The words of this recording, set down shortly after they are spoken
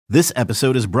This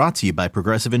episode is brought to you by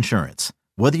Progressive Insurance.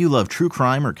 Whether you love true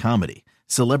crime or comedy,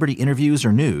 celebrity interviews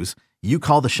or news, you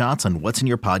call the shots on what's in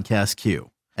your podcast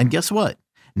queue. And guess what?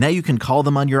 Now you can call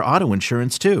them on your auto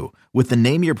insurance too with the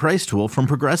Name Your Price tool from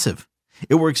Progressive.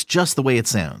 It works just the way it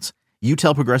sounds. You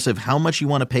tell Progressive how much you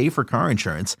want to pay for car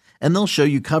insurance, and they'll show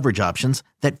you coverage options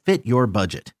that fit your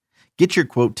budget. Get your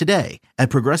quote today at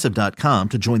Progressive.com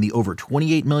to join the over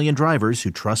 28 million drivers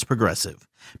who trust Progressive.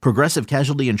 Progressive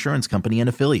Casualty Insurance Company and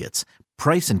Affiliates.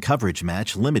 Price and coverage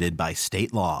match limited by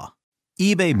state law.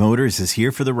 eBay Motors is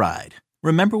here for the ride.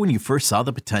 Remember when you first saw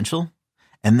the potential?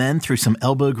 And then through some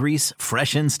elbow grease,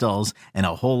 fresh installs, and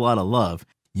a whole lot of love,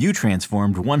 you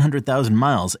transformed 100,000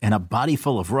 miles and a body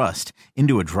full of rust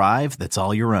into a drive that's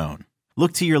all your own.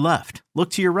 Look to your left.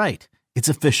 Look to your right. It's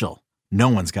official. No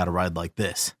one's got a ride like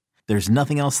this. There's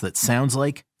nothing else that sounds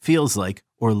like, feels like,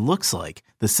 or looks like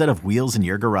the set of wheels in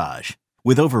your garage.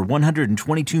 With over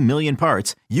 122 million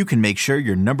parts, you can make sure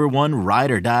your number one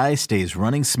ride or die stays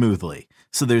running smoothly.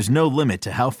 So there's no limit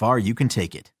to how far you can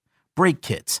take it. Brake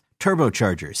kits,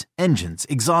 turbochargers, engines,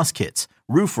 exhaust kits,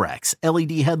 roof racks,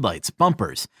 LED headlights,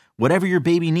 bumpers, whatever your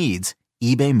baby needs,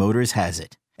 eBay Motors has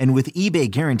it. And with eBay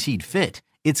Guaranteed Fit,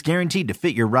 it's guaranteed to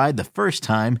fit your ride the first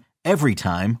time, every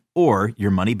time, or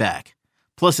your money back.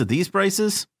 Plus, at these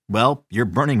prices, well, you're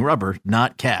burning rubber,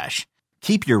 not cash.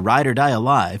 Keep your ride or die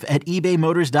alive at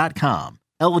ebaymotors.com.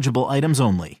 Eligible items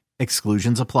only.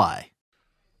 Exclusions apply.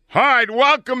 All right,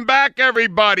 welcome back,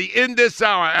 everybody, in this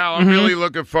hour. Al, I'm really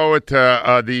looking forward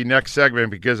to the next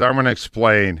segment because I'm going to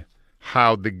explain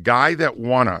how the guy that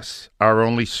won us our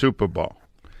only Super Bowl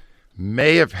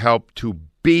may have helped to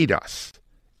beat us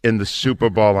in the Super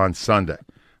Bowl on Sunday.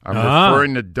 I'm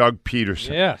referring to Doug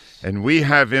Peterson. Yes. And we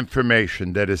have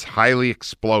information that is highly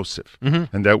explosive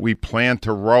and that we plan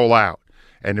to roll out.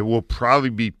 And it will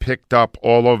probably be picked up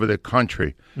all over the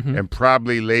country. And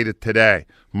probably later today,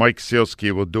 Mike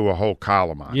Sielski will do a whole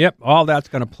column on it. Yep, all that's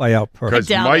going to play out perfect.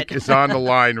 Because Mike is on the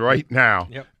line right now.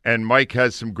 Yep. And Mike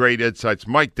has some great insights.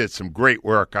 Mike did some great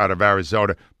work out of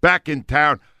Arizona. Back in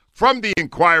town from the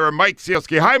Inquirer, Mike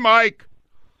Sielski. Hi, Mike.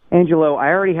 Angelo, I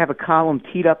already have a column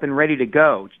teed up and ready to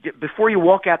go. Before you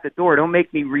walk out the door, don't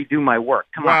make me redo my work.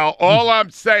 Come on. Well, all I'm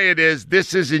saying is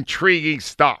this is intriguing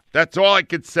stuff. That's all I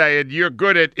could say, and you're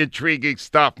good at intriguing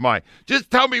stuff, Mike. Just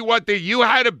tell me one thing. You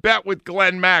had a bet with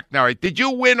Glenn McNary. Did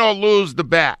you win or lose the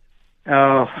bet?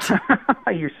 Oh,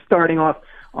 you're starting off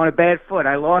on a bad foot.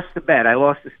 I lost the bet. I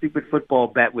lost the stupid football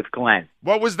bet with Glenn.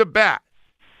 What was the bet?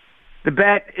 The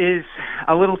bet is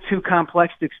a little too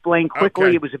complex to explain quickly.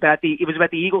 Okay. It was about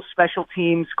the Eagles' special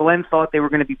teams. Glenn thought they were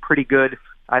going to be pretty good.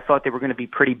 I thought they were going to be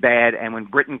pretty bad. And when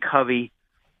Britton Covey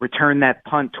returned that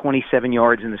punt 27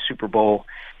 yards in the Super Bowl,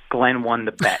 Glenn won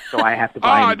the bet. So I have to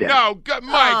buy him dinner. Oh, no.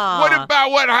 Mike, what about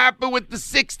what happened with the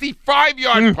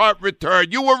 65-yard punt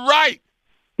return? You were right.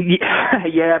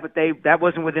 Yeah, but that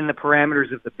wasn't within the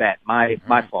parameters of the bet. My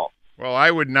fault. Well,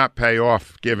 I would not pay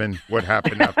off given what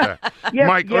happened after that.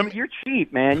 Mike, but you're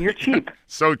cheap, man. You're cheap.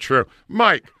 So true.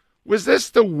 Mike, was this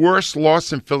the worst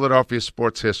loss in Philadelphia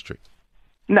sports history?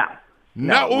 No.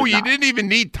 No, you didn't even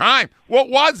need time. What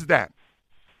was that?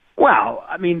 Well,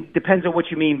 I mean, depends on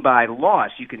what you mean by loss.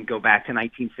 You can go back to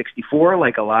 1964,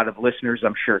 like a lot of listeners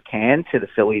I'm sure can, to the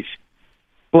Phillies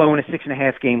blowing a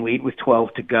 6.5-game lead with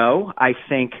 12 to go. I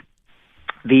think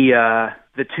the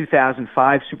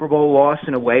 2005 Super Bowl loss,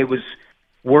 in a way, was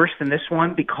worse than this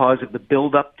one because of the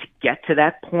build-up to get to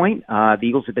that point. The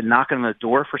Eagles had been knocking on the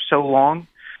door for so long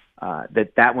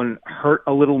that one hurt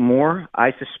a little more,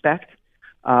 I suspect.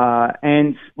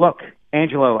 And look,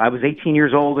 Angelo, I was 18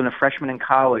 years old and a freshman in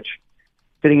college,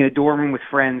 sitting in a dorm room with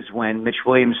friends when Mitch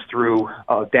Williams threw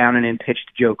a down-and-in pitch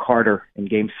to Joe Carter in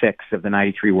Game 6 of the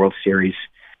 '93 World Series.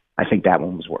 I think that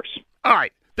one was worse. All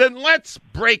right. Then let's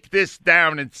break this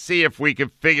down and see if we can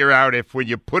figure out if, when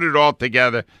you put it all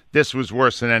together, this was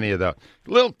worse than any of those.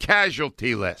 Little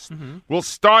casualty list. We'll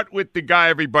start with the guy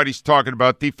everybody's talking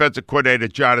about, defensive coordinator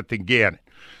Jonathan Gannon.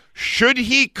 Should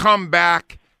he come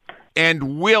back,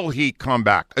 and will he come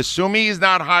back? Assuming he's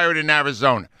not hired in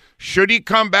Arizona. Should he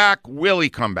come back? Will he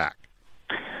come back?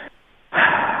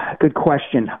 Good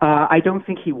question. I don't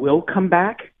think he will come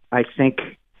back. I think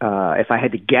if I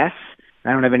had to guess,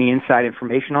 I don't have any inside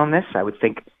information on this, I would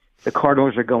think the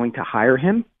Cardinals are going to hire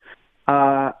him.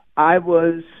 I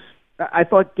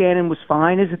thought Gannon was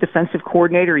fine as a defensive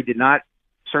coordinator. He did not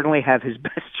certainly have his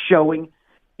best showing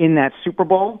in that Super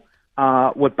Bowl.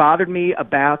 What bothered me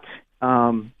about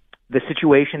the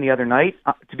situation the other night,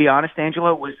 to be honest,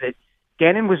 Angelo, was that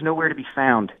Gannon was nowhere to be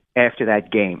found after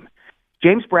that game.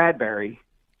 James Bradbury,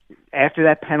 after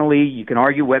that penalty, you can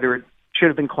argue whether it should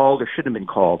have been called or shouldn't have been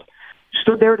called.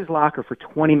 stood there at his locker for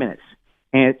 20 minutes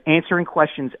and answering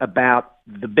questions about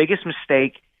the biggest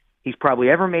mistake he's probably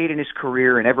ever made in his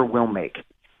career and ever will make.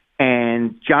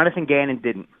 And Jonathan Gannon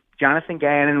didn't. Jonathan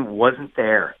Gannon wasn't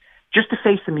there just to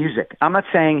face the music. I'm not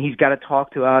saying he's got to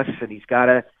talk to us and he's got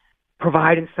to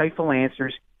provide insightful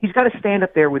answers. He's got to stand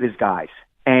up there with his guys.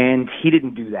 And he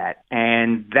didn't do that.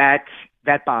 And that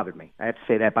bothered me. I have to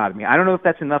say that bothered me. I don't know if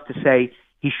that's enough to say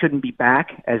he shouldn't be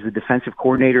back as the defensive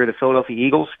coordinator of the Philadelphia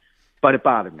Eagles, but it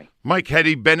bothered me. Mike, had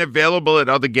he been available at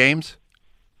other games?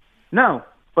 No,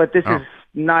 but this is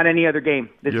not any other game.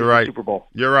 This is the Super Bowl.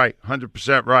 You're right,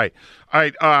 100% right. All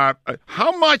right,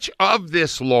 how much of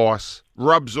this loss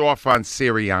rubs off on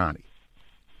Sirianni?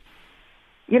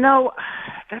 You know,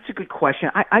 that's a good question.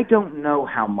 I don't know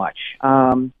how much.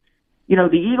 You know,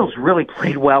 the Eagles really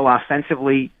played well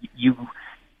offensively.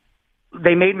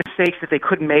 They made mistakes that they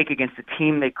couldn't make against a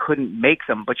team they couldn't make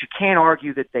them, but you can't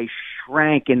argue that they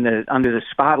shrank under the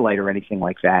spotlight or anything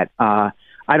like that. I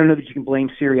don't know that you can blame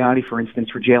Sirianni, for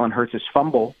instance, for Jalen Hurts'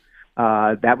 fumble.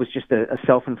 That was just a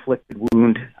self-inflicted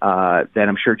wound that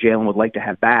I'm sure Jalen would like to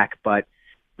have back. But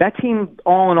that team,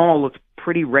 all in all, looked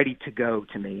pretty ready to go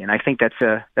to me, and I think that's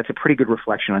a pretty good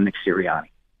reflection on Nick Sirianni.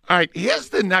 All right, here's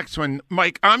the next one.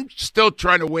 Mike, I'm still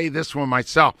trying to weigh this one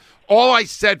myself. All I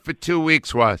said for 2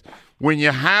 weeks was, when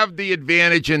you have the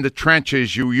advantage in the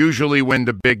trenches, you usually win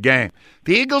the big game.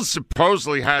 The Eagles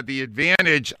supposedly had the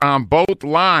advantage on both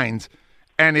lines,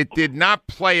 and it did not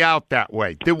play out that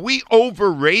way. Did we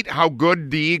overrate how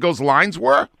good the Eagles' lines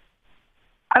were?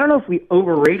 I don't know if we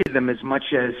overrated them as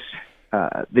much as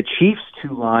the Chiefs'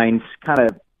 two lines kind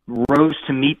of rose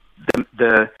to meet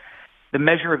the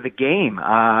measure of the game.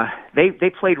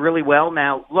 They played really well.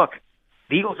 Now, look,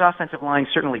 the Eagles' offensive line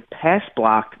certainly pass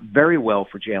blocked very well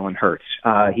for Jalen Hurts.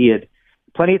 He had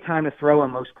plenty of time to throw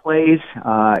on most plays.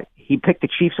 He picked the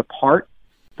Chiefs apart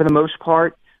for the most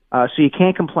part, so you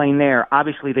can't complain there.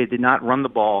 Obviously, they did not run the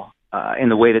ball in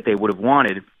the way that they would have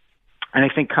wanted. And I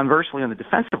think conversely on the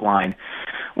defensive line,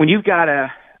 when you've got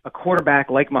a quarterback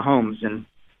like Mahomes, and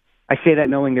I say that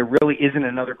knowing there really isn't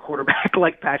another quarterback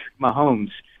like Patrick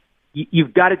Mahomes,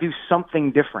 you've got to do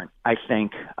something different, I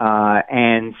think.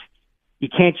 And you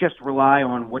can't just rely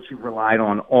on what you've relied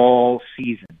on all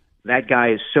season. That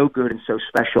guy is so good and so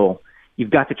special. You've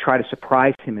got to try to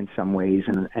surprise him in some ways.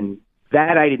 And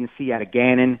that I didn't see out of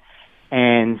Gannon.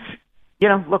 And, you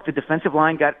know, look, the defensive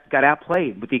line got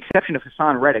outplayed, with the exception of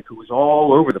Hassan Reddick, who was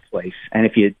all over the place. And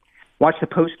if you watch the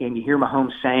postgame, you hear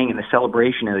Mahomes saying in the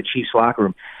celebration in the Chiefs locker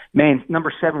room, man,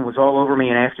 number 7 was all over me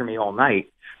and after me all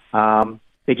night.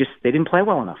 They didn't play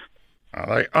well enough. All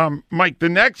right. Mike, the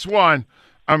next one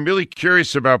I'm really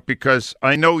curious about because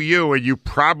I know you, and you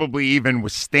probably even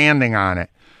was standing on it.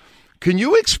 Can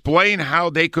you explain how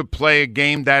they could play a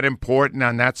game that important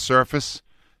on that surface?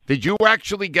 Did you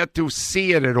actually get to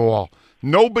see it at all?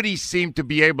 Nobody seemed to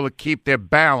be able to keep their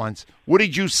balance. What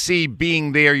did you see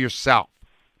being there yourself?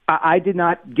 I did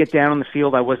not get down on the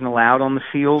field. I wasn't allowed on the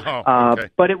field. Okay.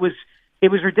 But it was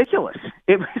ridiculous.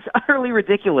 It was utterly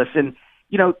ridiculous. And,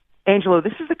 you know, Angelo,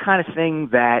 this is the kind of thing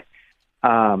that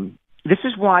this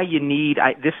is why you need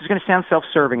 – this is going to sound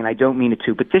self-serving, and I don't mean it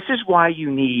to, but this is why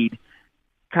you need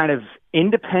kind of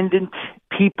independent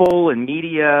people and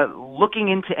media looking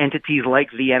into entities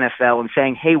like the NFL and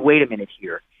saying, hey, wait a minute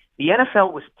here. The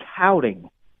NFL was touting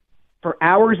for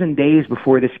hours and days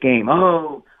before this game,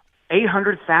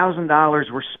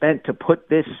 $800,000 were spent to put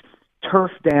this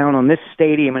turf down on this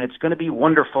stadium, and it's going to be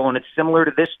wonderful, and it's similar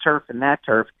to this turf and that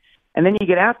turf. And then you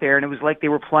get out there, and it was like they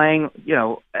were playing, you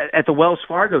know, at the Wells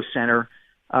Fargo Center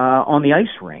on the ice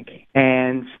rink.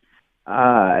 And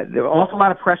there were an awful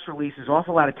lot of press releases,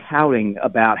 awful lot of touting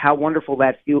about how wonderful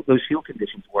those field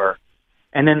conditions were,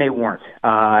 and then they weren't.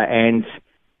 And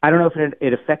I don't know if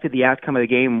it affected the outcome of the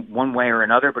game one way or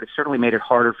another, but it certainly made it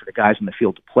harder for the guys in the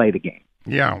field to play the game.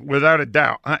 Yeah, without a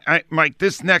doubt. Mike,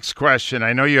 this next question,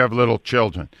 I know you have little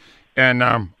children. And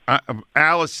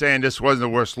Al is saying this wasn't the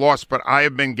worst loss, but I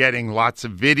have been getting lots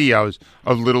of videos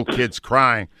of little kids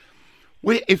crying.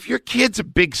 If your kid's a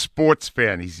big sports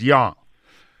fan, he's young,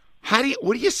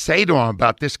 what do you say to him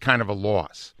about this kind of a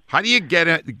loss? How do you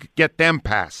get them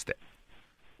past it?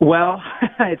 Well,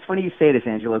 it's funny you say this,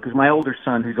 Angelo, because my older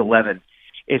son, who's 11,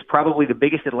 is probably the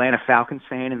biggest Atlanta Falcons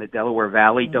fan in the Delaware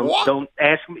Valley. Don't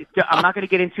ask me. I'm not going to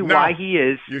get into why he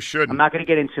is. You shouldn't. I'm not going to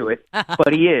get into it,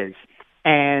 but he is.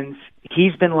 And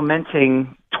he's been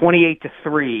lamenting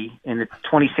 28-3 in the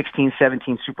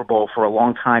 2016-17 Super Bowl for a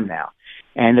long time now.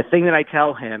 And the thing that I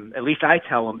tell him, at least I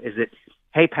tell him, is that,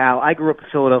 hey, pal, I grew up a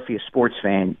Philadelphia sports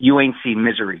fan. You ain't seen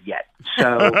misery yet.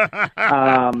 So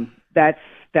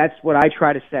that's what I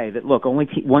try to say, that, look, only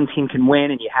one team can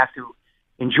win, and you have to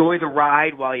enjoy the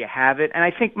ride while you have it. And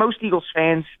I think most Eagles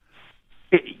fans,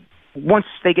 once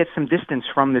they get some distance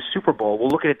from the Super Bowl, will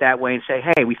look at it that way and say,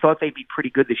 hey, we thought they'd be pretty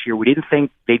good this year. We didn't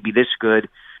think they'd be this good.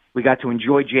 We got to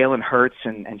enjoy Jalen Hurts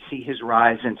and see his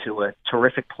rise into a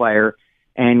terrific player.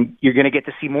 And you're going to get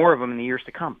to see more of him in the years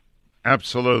to come.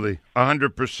 Absolutely.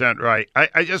 100% right.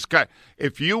 I just got,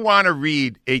 if you want to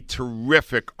read a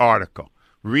terrific article,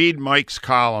 read Mike's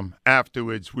column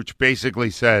afterwards, which basically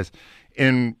says,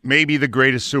 in maybe the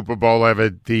greatest Super Bowl ever,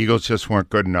 the Eagles just weren't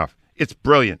good enough. It's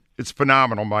brilliant. It's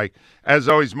phenomenal, Mike. As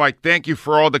always, Mike, thank you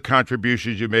for all the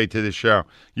contributions you made to the show.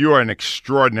 You are an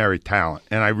extraordinary talent,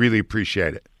 and I really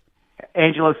appreciate it.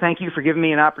 Angelo, thank you for giving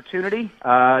me an opportunity.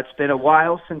 It's been a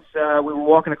while since we were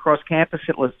walking across campus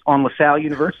on LaSalle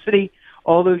University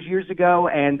all those years ago,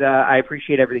 and I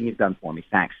appreciate everything you've done for me.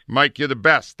 Thanks. Mike, you're the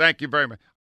best. Thank you very much.